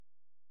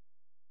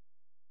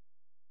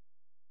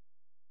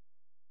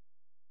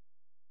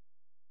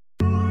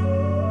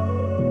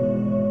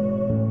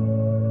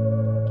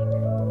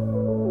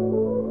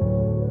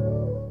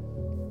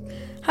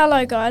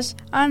Hello guys,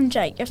 I'm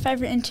Jake, your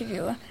favourite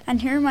interviewer,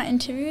 and here are my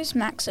interviews,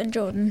 Max and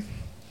Jordyn.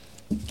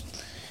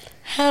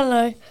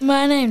 Hello,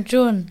 my name's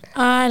Jordyn.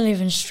 I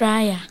live in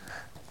Australia.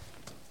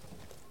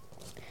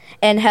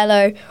 And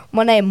hello,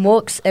 my name's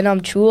Morks and I'm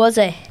true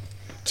Aussie.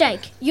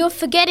 Jake, you're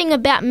forgetting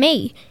about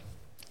me.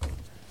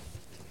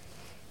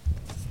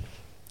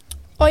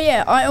 Oh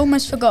yeah, I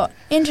almost forgot.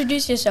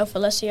 Introduce yourself,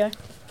 Alessio.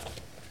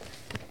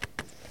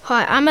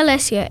 Hi, I'm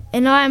Alessio,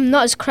 and I am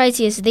not as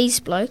crazy as these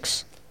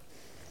blokes.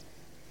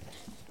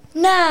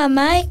 Nah,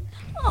 mate,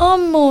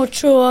 I'm more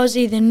true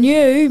Aussie than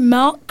you,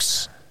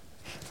 Mox.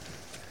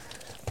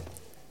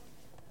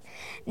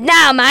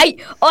 Nah,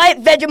 mate, I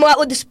eat Vegemite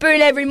with a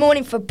spoon every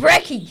morning for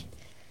brekkie.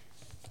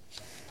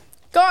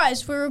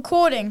 Guys, we're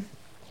recording.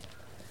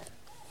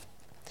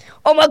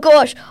 Oh my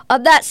gosh,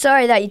 I'm that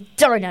sorry that you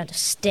don't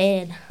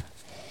understand.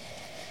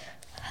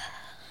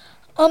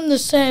 I'm the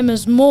same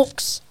as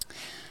Mox.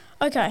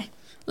 Okay,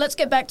 let's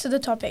get back to the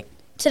topic.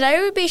 Today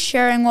we'll be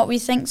sharing what we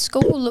think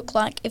school will look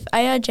like if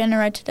AI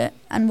generated it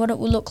and what it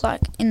will look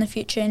like in the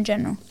future in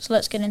general. So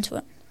let's get into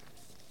it.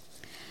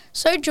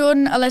 So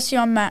Jordyn,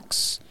 Alessio and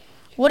Max,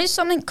 what is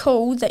something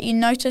cool that you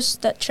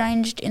noticed that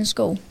changed in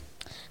school?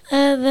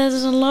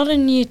 There's a lot of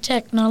new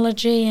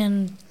technology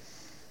and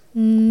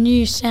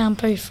new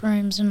soundproof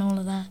rooms and all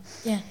of that.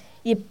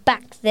 Yeah,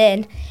 back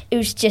then it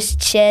was just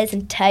chairs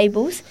and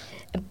tables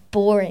and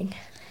boring.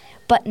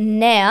 But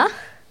now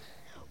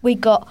we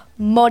got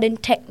modern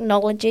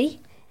technology.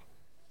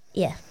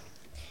 Yeah.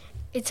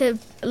 It's a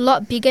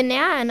lot bigger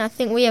now, and I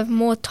think we have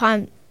more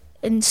time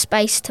and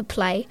space to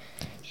play.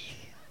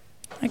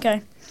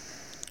 Okay,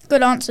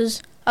 good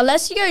answers.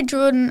 Alessio,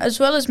 Jordyn, as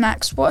well as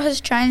Max, what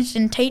has changed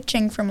in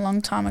teaching from a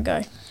long time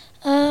ago?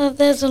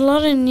 There's a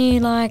lot of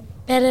new,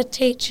 better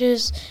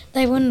teachers.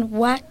 They wouldn't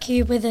whack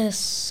you with a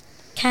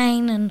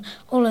cane and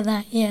all of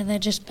that. Yeah, they're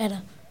just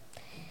better.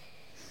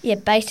 Yeah,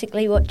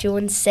 basically what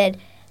Jordyn said,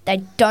 they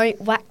don't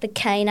whack the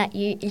cane at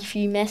you if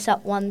you mess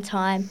up one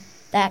time.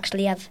 They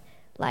actually have,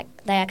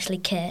 they actually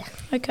care.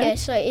 Okay.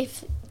 Yeah,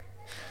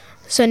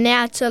 so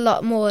now it's a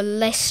lot more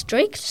less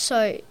strict.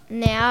 So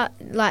now,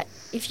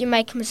 if you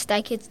make a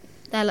mistake,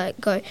 they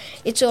go,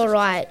 it's all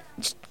right,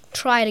 just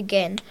try it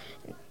again.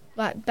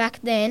 Back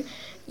then,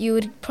 you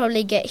would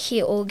probably get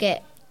hit or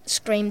get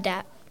screamed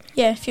at.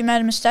 Yeah, if you made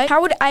a mistake. How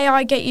would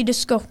AI get you to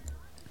school?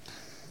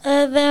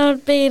 There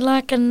would be a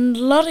lot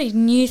of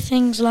new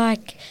things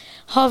like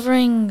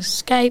hovering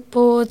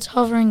skateboards,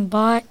 hovering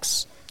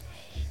bikes.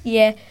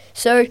 Yeah,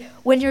 so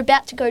when you're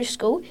about to go to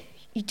school,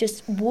 you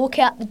just walk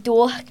out the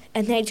door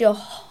and there's your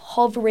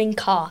hovering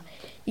car.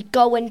 You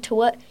go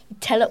into it, you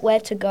tell it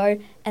where to go,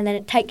 and then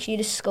it takes you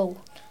to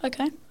school.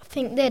 Okay. I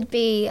think there'd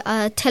be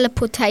a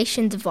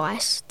teleportation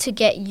device to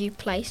get you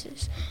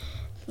places,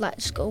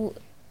 like school,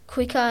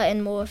 quicker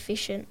and more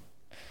efficient.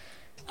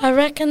 I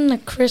reckon the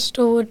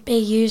crystal would be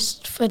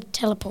used for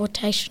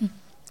teleportation.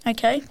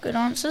 Okay, good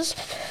answers.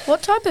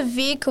 What type of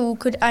vehicle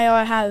could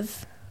AI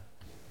have?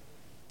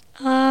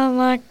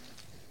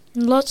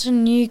 Lots of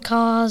new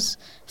cars,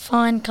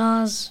 fine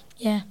cars,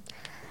 yeah.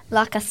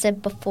 Like I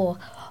said before,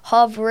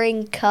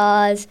 hovering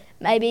cars,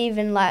 maybe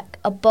even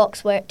a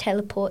box where it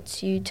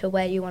teleports you to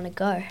where you want to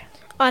go.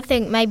 I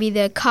think maybe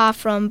the car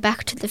from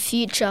Back to the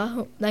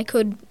Future, they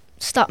could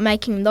start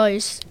making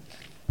those.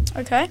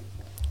 Okay.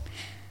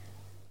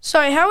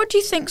 So how would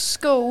you think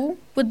school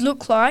would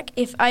look like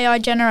if AI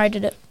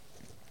generated it?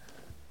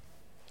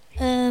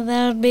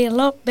 That would be a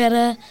lot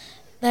better.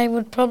 They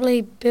would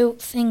probably build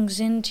things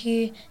into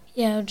you.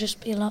 Yeah, it would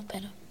just be a lot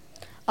better.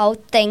 I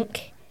would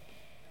think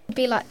It'd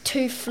be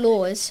 2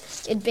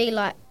 floors. It'd be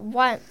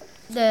one,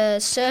 the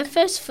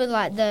surface for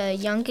the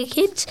younger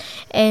kids,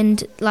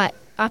 and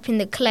up in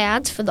the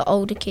clouds for the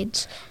older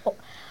kids.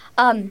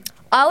 I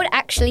would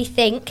actually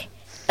think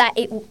that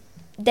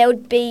there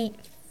would be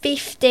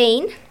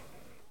 15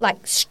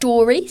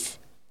 stories,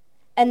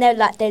 and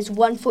there's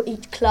one for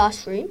each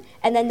classroom,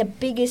 and then the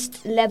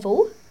biggest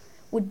level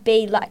would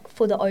be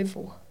for the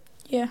oval.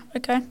 Yeah,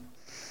 okay.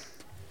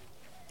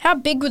 How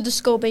big would the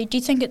school be? Do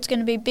you think it's going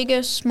to be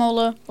bigger,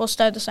 smaller, or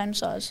stay the same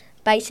size?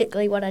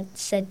 Basically what I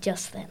said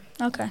just then.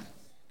 Okay.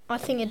 I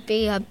think it'd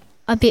be a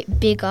bit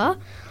bigger,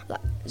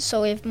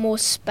 so we have more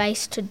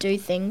space to do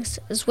things,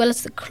 as well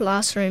as the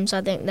classrooms. I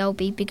think they'll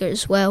be bigger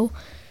as well.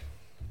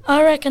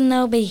 I reckon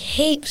there'll be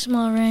heaps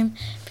more room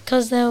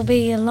because there'll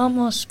be a lot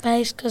more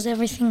space because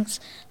everything's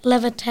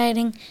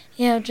levitating.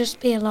 Yeah, it'll just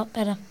be a lot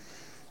better.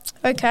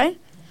 Okay.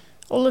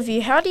 All of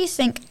you, how do you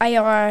think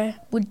AI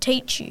would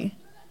teach you?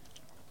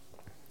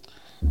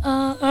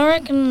 I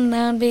reckon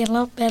that would be a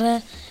lot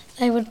better.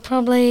 They would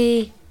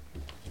probably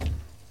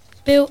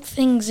build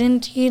things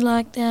into you,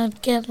 they'll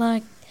get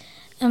a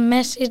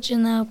message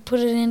and they'll put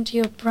it into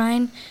your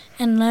brain,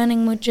 and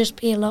learning would just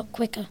be a lot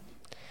quicker.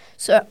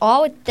 So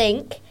I would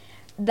think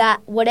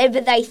that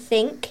whatever they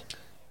think,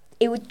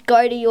 it would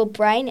go to your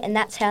brain, and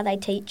that's how they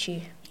teach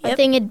you. Yep. I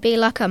think it'd be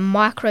like a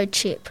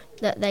microchip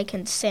that they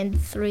can send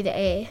through the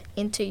air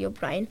into your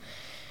brain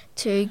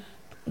to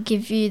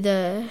give you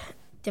the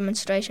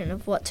demonstration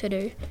of what to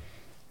do.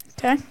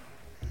 Okay.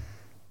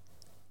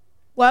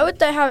 Why would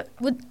they have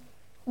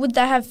would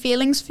they have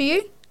feelings for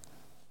you?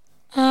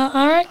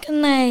 I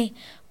reckon they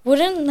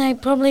wouldn't. They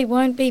probably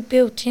won't be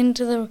built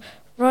into the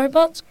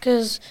robots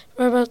because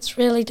robots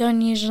really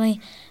don't usually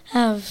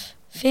have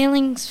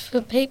feelings for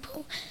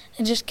people.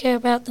 They just care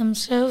about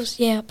themselves.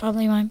 Yeah, it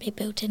probably won't be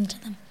built into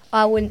them.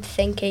 I wouldn't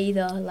think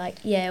either.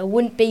 It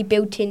wouldn't be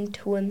built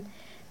into them.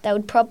 They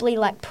would probably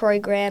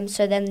program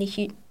so then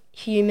the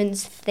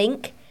humans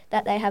think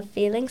that they have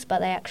feelings, but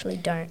they actually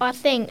don't. I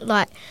think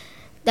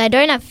they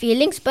don't have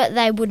feelings, but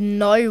they would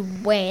know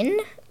when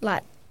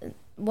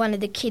one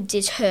of the kids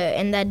is hurt,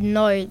 and they'd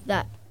know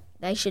that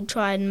they should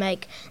try and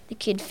make the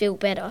kid feel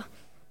better.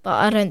 But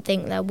I don't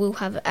think they will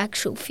have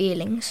actual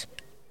feelings.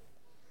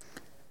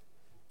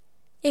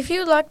 If you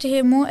would like to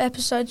hear more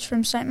episodes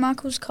from St.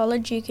 Michael's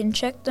College, you can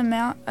check them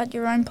out at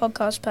your own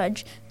podcast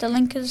page. The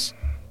link is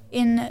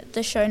in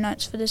the show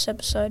notes for this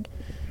episode.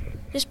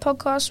 This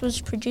podcast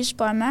was produced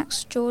by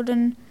Max,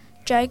 Jordyn,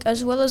 Jake,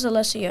 as well as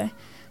Alessio,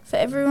 for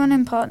everyone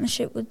in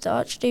partnership with the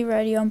ArchD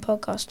Radio and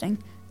Podcasting.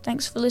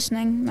 Thanks for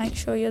listening. Make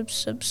sure you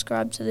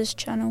subscribe to this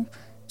channel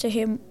to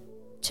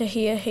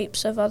hear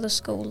heaps of other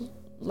school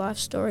life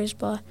stories.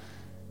 Bye.